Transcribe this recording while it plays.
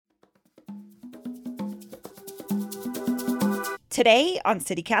Today on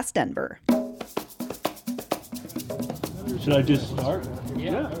CityCast Denver. Should I just start?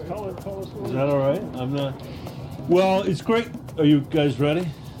 Yeah. Tell us. Is that all right? I'm not. Well, it's great. Are you guys ready?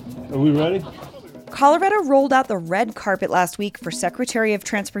 Are we ready? Colorado rolled out the red carpet last week for Secretary of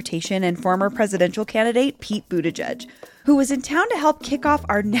Transportation and former presidential candidate Pete Buttigieg, who was in town to help kick off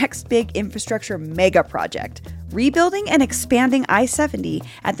our next big infrastructure mega project, rebuilding and expanding I-70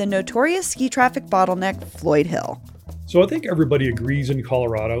 at the notorious ski traffic bottleneck Floyd Hill. So I think everybody agrees in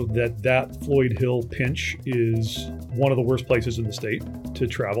Colorado that Floyd Hill pinch is one of the worst places in the state to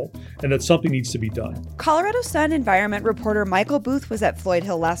travel and that something needs to be done. Colorado Sun environment reporter Michael Booth was at Floyd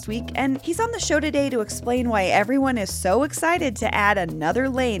Hill last week, and he's on the show today to explain why everyone is so excited to add another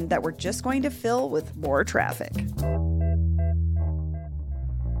lane that we're just going to fill with more traffic.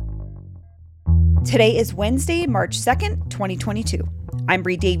 Today is Wednesday, March 2nd, 2022. I'm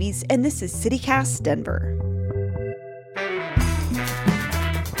Bree Davies, and this is CityCast Denver.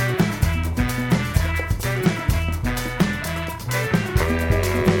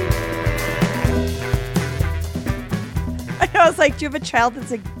 I was like, do you have a child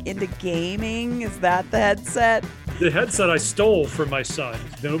that's into gaming? Is that the headset? The headset I stole from my son.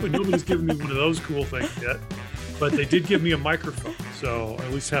 Nobody's given me one of those cool things yet, but they did give me a microphone, so I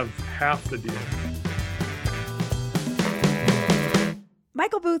at least have half the deal.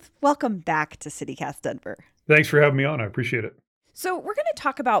 Michael Booth, welcome back to CityCast Denver. Thanks for having me on. I appreciate it. So we're going to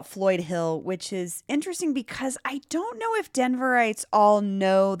talk about Floyd Hill, which is interesting because I don't know if Denverites all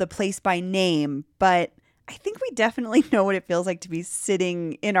know the place by name, but I think we definitely know what it feels like to be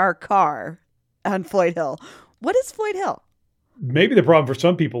sitting in our car on Floyd Hill. What is Floyd Hill? Maybe the problem for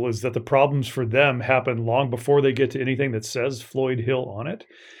some people is that the problems for them happen long before they get to anything that says Floyd Hill on it.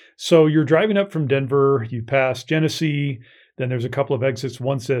 So you're driving up from Denver, you pass Genesee, then there's a couple of exits.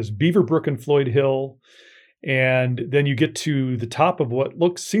 One says Beaverbrook and Floyd Hill. And then you get to the top of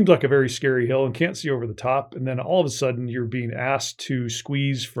what seems like a very scary hill and can't see over the top. And then all of a sudden you're being asked to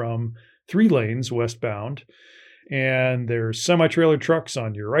squeeze from 3 lanes westbound, and there's semi-trailer trucks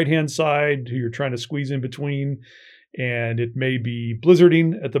on your right-hand side who you're trying to squeeze in between, and it may be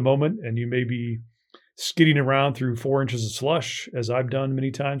blizzarding at the moment, and you may be skidding around through 4 inches of slush, as I've done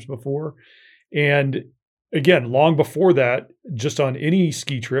many times before. And again, long before that, just on any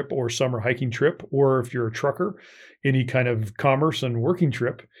ski trip or summer hiking trip, or if you're a trucker, any kind of commerce and working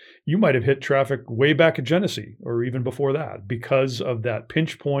trip, you might have hit traffic way back at Genesee, or even before that, because of that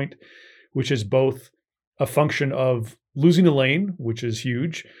pinch point, which is both a function of losing a lane, which is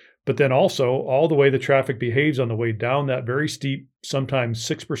huge, but then also all the way the traffic behaves on the way down that very steep, sometimes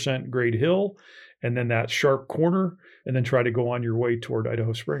 6% grade hill, and then that sharp corner, and then try to go on your way toward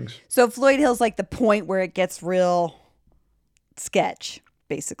Idaho Springs. So Floyd Hill's like the point where it gets real sketch,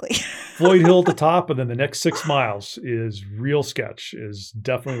 basically. Floyd Hill at the top, and then the next 6 miles is real sketch, is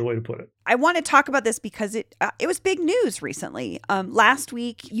definitely the way to put it. I want to talk about this because it was big news recently. Last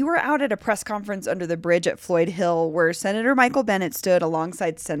week, you were out at a press conference under the bridge at Floyd Hill where Senator Michael Bennet stood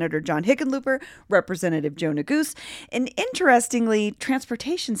alongside Senator John Hickenlooper, Representative Joe Neguse, and interestingly,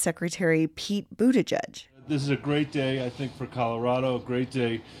 Transportation Secretary Pete Buttigieg. This is a great day, I think, for Colorado, a great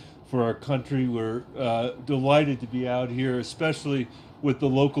day for our country. We're delighted to be out here, especially with the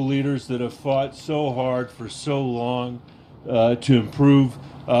local leaders that have fought so hard for so long to improve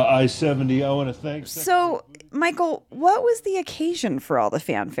I-70. I want to thank... So, Michael, what was the occasion for all the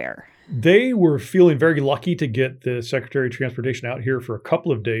fanfare? They were feeling very lucky to get the Secretary of Transportation out here for a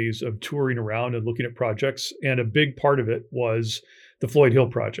couple of days of touring around and looking at projects. And a big part of it was the Floyd Hill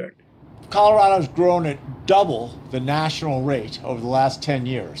project. Colorado's grown at double the national rate over the last 10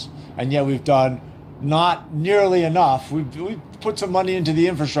 years. And yet we've done not nearly enough. We've put some money into the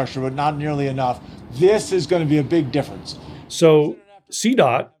infrastructure, but not nearly enough. This is going to be a big difference. So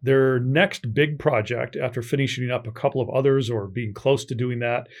CDOT, their next big project, after finishing up a couple of others or being close to doing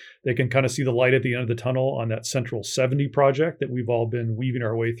that, they can kind of see the light at the end of the tunnel on that Central 70 project that we've all been weaving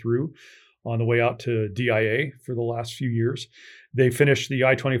our way through on the way out to DIA for the last few years. They finished the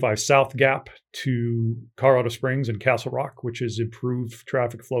I-25 South Gap to Colorado Springs and Castle Rock, which has improved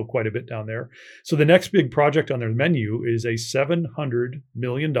traffic flow quite a bit down there. So the next big project on their menu is a $700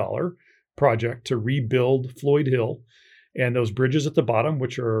 million project to rebuild Floyd Hill and those bridges at the bottom,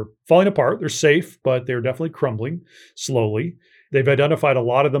 which are falling apart. They're safe, but they're definitely crumbling slowly. They've identified a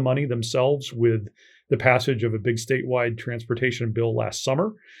lot of the money themselves with the passage of a big statewide transportation bill last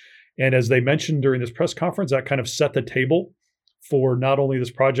summer. And as they mentioned during this press conference, that kind of set the table for not only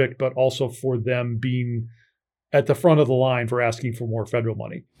this project, but also for them being at the front of the line for asking for more federal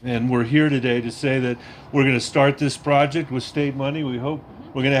money. And we're here today to say that we're going to start this project with state money. We hope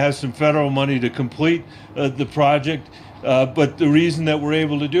We're going to have some federal money to complete the project. But the reason that we're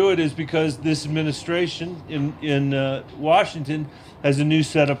able to do it is because this administration in Washington has a new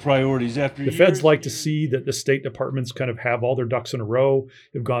set of priorities. After the feds like to see that the state departments kind of have all their ducks in a row,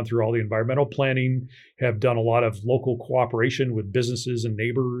 have gone through all the environmental planning, have done a lot of local cooperation with businesses and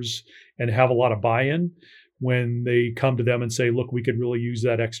neighbors, and have a lot of buy-in. When they come to them and say, look, we could really use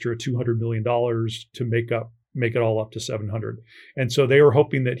that extra $200 million to make it all up to 700. And so they were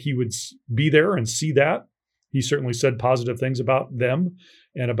hoping that he would be there and see that. He certainly said positive things about them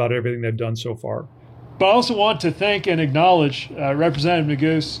and about everything they've done so far. But I also want to thank and acknowledge Representative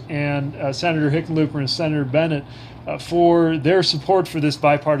Magoosh and Senator Hickenlooper and Senator Bennett for their support for this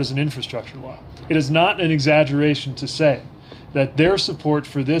bipartisan infrastructure law. It is not an exaggeration to say that their support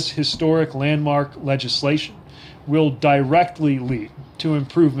for this historic landmark legislation will directly lead to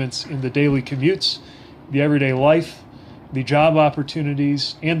improvements in the daily commutes, the everyday life, the job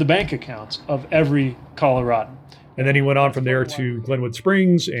opportunities, and the bank accounts of every Coloradan. And then he went on from there to Glenwood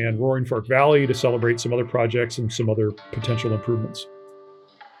Springs and Roaring Fork Valley to celebrate some other projects and some other potential improvements.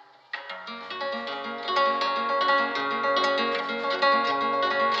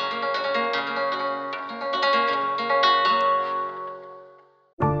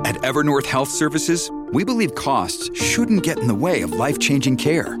 At Evernorth Health Services, we believe costs shouldn't get in the way of life-changing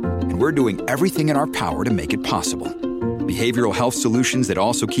care, and we're doing everything in our power to make it possible. Behavioral health solutions that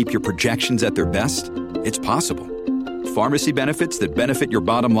also keep your projections at their best? It's possible. Pharmacy benefits that benefit your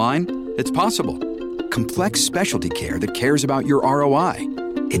bottom line? It's possible. Complex specialty care that cares about your ROI?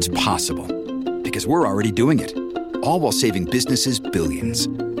 It's possible. Because we're already doing it. All while saving businesses billions.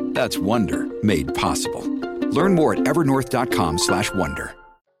 That's Wonder made possible. Learn more at evernorth.com/wonder.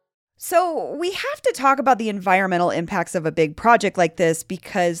 So we have to talk about the environmental impacts of a big project like this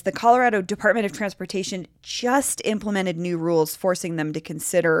because the Colorado Department of Transportation just implemented new rules forcing them to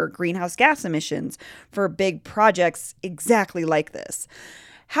consider greenhouse gas emissions for big projects exactly like this.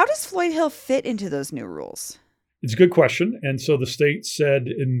 How does Floyd Hill fit into those new rules? It's a good question. And so the state said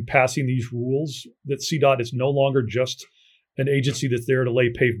in passing these rules that CDOT is no longer just an agency that's there to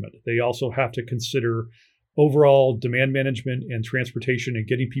lay pavement. They also have to consider overall demand management and transportation and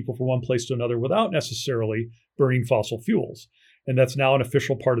getting people from one place to another without necessarily burning fossil fuels. And that's now an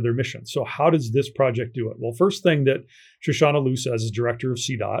official part of their mission. So how does this project do it? Well, first thing that Shoshana Lew says as director of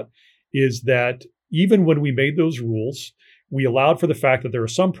CDOT is that even when we made those rules, we allowed for the fact that there are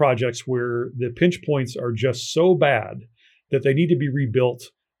some projects where the pinch points are just so bad that they need to be rebuilt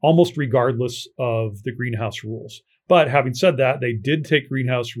almost regardless of the greenhouse rules. But having said that, they did take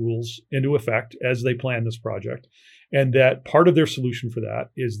greenhouse rules into effect as they planned this project. And that part of their solution for that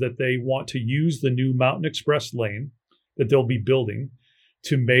is that they want to use the new Mountain Express lane that they'll be building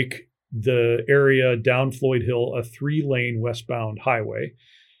to make the area down Floyd Hill a 3-lane westbound highway.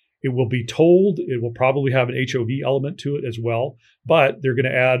 It will be tolled. It will probably have an HOV element to it as well. But they're going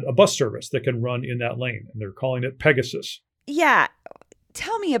to add a bus service that can run in that lane. And they're calling it Pegasus. Yeah.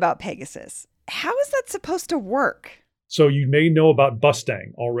 Tell me about Pegasus. How is that supposed to work? So you may know about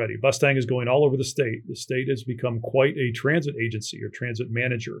Bustang already. Bustang is going all over the state. The state has become quite a transit agency or transit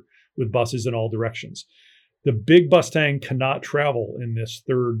manager with buses in all directions. The big Bustang cannot travel in this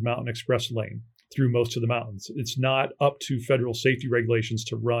 3rd Mountain Express lane through most of the mountains. It's not up to federal safety regulations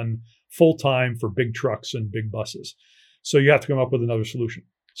to run full-time for big trucks and big buses. So you have to come up with another solution.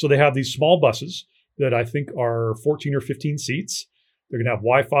 So they have these small buses that I think are 14 or 15 seats. They're going to have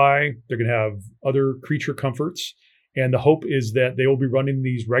Wi-Fi. They're going to have other creature comforts. And the hope is that they will be running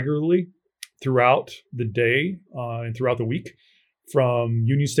these regularly throughout the day and throughout the week from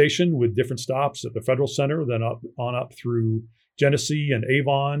Union Station with different stops at the Federal Center, then up through Genesee and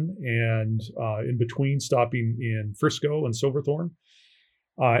Avon, and in between stopping in Frisco and Silverthorne.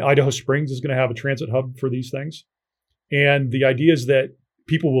 Idaho Springs is going to have a transit hub for these things. And the idea is that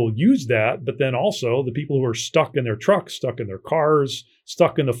people will use that, but then also the people who are stuck in their trucks, stuck in their cars,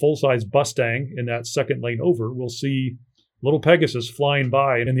 stuck in the full-size Bustang in that second lane over will see little Pegasus flying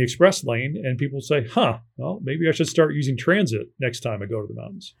by in the express lane, and people say, well, maybe I should start using transit next time I go to the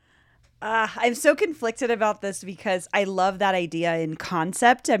mountains. I'm so conflicted about this because I love that idea in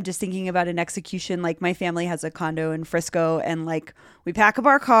concept. I'm just thinking about an execution. Like my family has a condo in Frisco, and like we pack up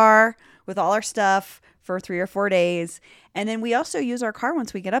our car with all our stuff for 3 or 4 days. And then we also use our car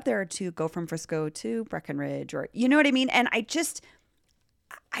once we get up there to go from Frisco to Breckenridge, or you know what I mean? And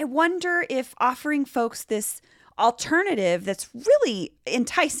I wonder if offering folks this alternative that's really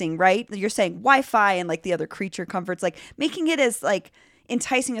enticing, right? You're saying Wi-Fi and like the other creature comforts, like making it as like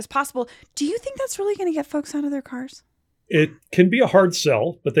enticing as possible. Do you think that's really going to get folks out of their cars? It can be a hard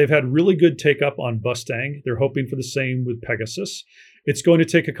sell, but they've had really good take up on Bustang. They're hoping for the same with Pegasus. It's going to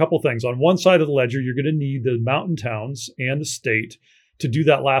take a couple things. On one side of the ledger, you're going to need the mountain towns and the state to do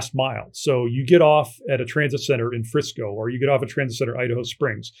that last mile. So you get off at a transit center in Frisco, or you get off at transit center Idaho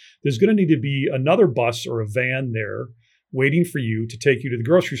Springs. There's going to need to be another bus or a van there waiting for you to take you to the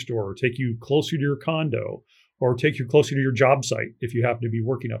grocery store, or take you closer to your condo, or take you closer to your job site if you happen to be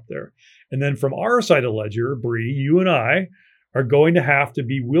working up there. And then from our side of the ledger, Bree, you and I are going to have to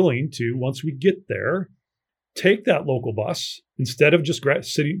be willing to, once we get there, take that local bus instead of just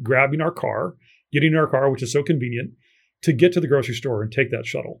grabbing our car, getting in our car, which is so convenient, to get to the grocery store and take that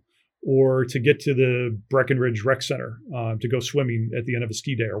shuttle, or to get to the Breckenridge Rec Center to go swimming at the end of a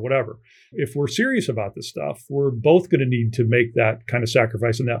ski day or whatever. If we're serious about this stuff, we're both going to need to make that kind of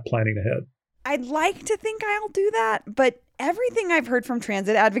sacrifice and that planning ahead. I'd like to think I'll do that, but everything I've heard from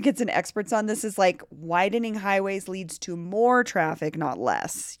transit advocates and experts on this is like widening highways leads to more traffic, not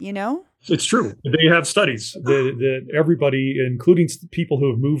less, you know? It's true. They have studies that everybody, including people who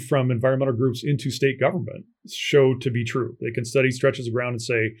have moved from environmental groups into state government, show to be true. They can study stretches of ground and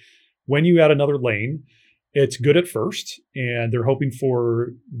say, when you add another lane, it's good at first, and they're hoping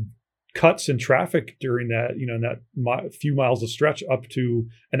for cuts in traffic during that, in that few miles of stretch up to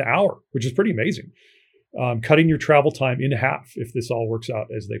an hour, which is pretty amazing. Cutting your travel time in half if this all works out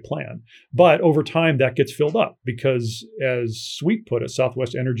as they plan. But over time, that gets filled up because, as Sweet put it,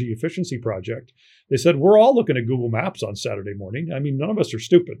 Southwest Energy Efficiency Project, they said, we're all looking at Google Maps on Saturday morning. I mean, none of us are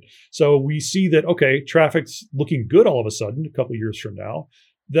stupid. So we see that, okay, traffic's looking good all of a sudden a couple of years from now.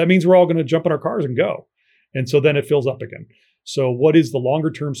 That means we're all going to jump in our cars and go. And so then it fills up again. So what is the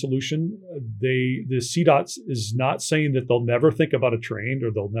longer term solution? The CDOT is not saying that they'll never think about a train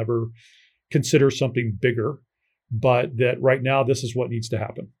or they'll never consider something bigger, but that right now this is what needs to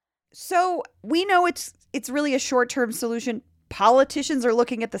happen. So we know it's really a short-term solution. Politicians are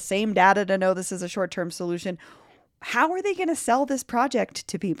looking at the same data to know this is a short-term solution. How are they going to sell this project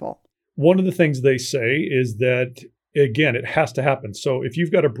to people? One of the things they say is that, again, it has to happen. So if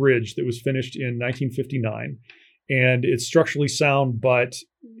you've got a bridge that was finished in 1959 and it's structurally sound, but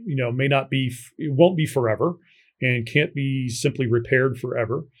it won't be forever and can't be simply repaired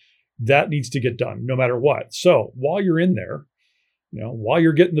forever, that needs to get done no matter what. So while you're in there, while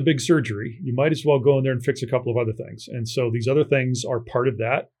you're getting the big surgery, you might as well go in there and fix a couple of other things. And so these other things are part of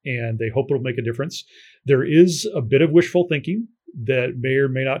that, and they hope it'll make a difference. There is a bit of wishful thinking that may or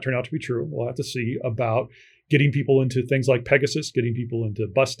may not turn out to be true. We'll have to see about getting people into things like Pegasus, getting people into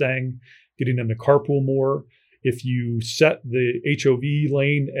Bustang, getting them to carpool more. If you set the HOV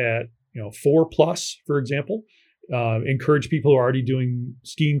lane at 4+, for example, encourage people who are already doing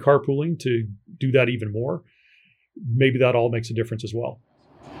skiing carpooling to do that even more. Maybe that all makes a difference as well.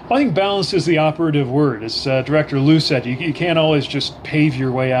 I think balance is the operative word. As Director Liu said, you can't always just pave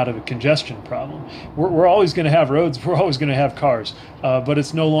your way out of a congestion problem. We're always going to have roads. We're always going to have cars. But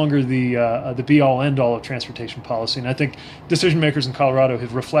it's no longer the be-all, end-all of transportation policy. And I think decision makers in Colorado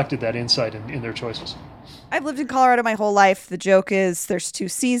have reflected that insight in their choices. I've lived in Colorado my whole life. The joke is there's 2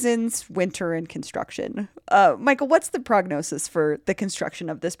 seasons, winter and construction. Michael, what's the prognosis for the construction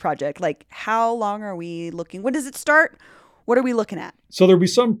of this project? Like, how long are we looking? When does it start? What are we looking at? So there'll be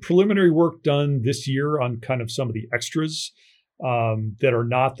some preliminary work done this year on kind of some of the extras that are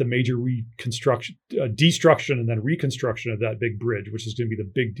not the major reconstruction, destruction and then reconstruction of that big bridge, which is going to be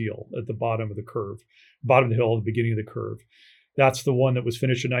the big deal at the bottom of the curve, bottom of the hill, at the beginning of the curve. That's the one that was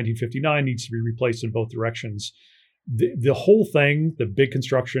finished in 1959, needs to be replaced in both directions. The whole thing, the big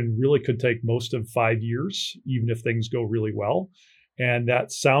construction, really could take most of 5 years, even if things go really well. And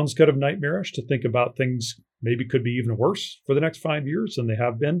that sounds kind of nightmarish to think about. Things maybe could be even worse for the next 5 years than they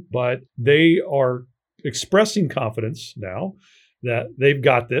have been. But they are expressing confidence now that they've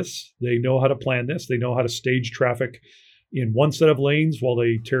got this. They know how to plan this. They know how to stage traffic in one set of lanes while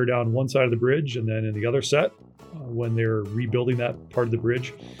they tear down one side of the bridge, and then in the other set when they're rebuilding that part of the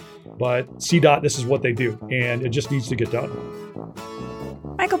bridge. But CDOT, this is what they do, and it just needs to get done.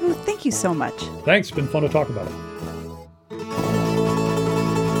 Michael Booth, thank you so much. Thanks. It's been fun to talk about it.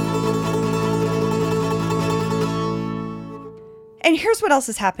 And here's what else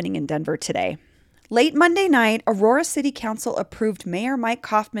is happening in Denver today. Late Monday night, Aurora City Council approved Mayor Mike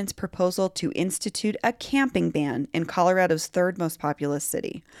Kaufman's proposal to institute a camping ban in Colorado's 3rd most populous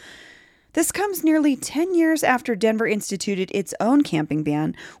city. This comes nearly 10 years after Denver instituted its own camping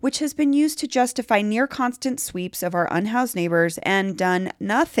ban, which has been used to justify near-constant sweeps of our unhoused neighbors and done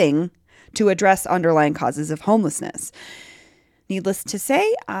nothing to address underlying causes of homelessness. Needless to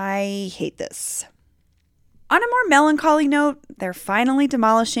say, I hate this. On a more melancholy note, they're finally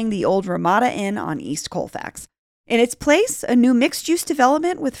demolishing the old Ramada Inn on East Colfax. In its place, a new mixed-use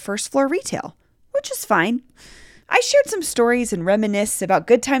development with first-floor retail, which is fine. I shared some stories and reminisce about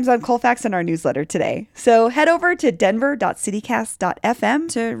good times on Colfax in our newsletter today. So head over to denver.citycast.fm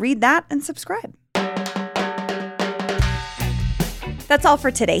to read that and subscribe. That's all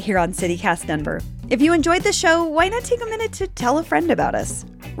for today here on CityCast Denver. If you enjoyed the show, why not take a minute to tell a friend about us?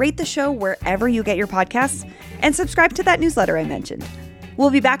 Rate the show wherever you get your podcasts and subscribe to that newsletter I mentioned. We'll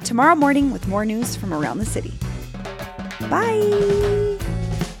be back tomorrow morning with more news from around the city. Bye!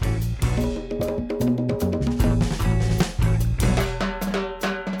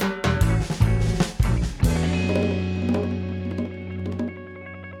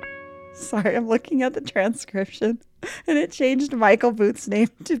 Sorry, I'm looking at the transcription and it changed Michael Booth's name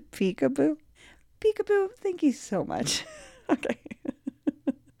to Peekaboo. Peekaboo, thank you so much. Okay.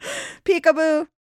 Peekaboo.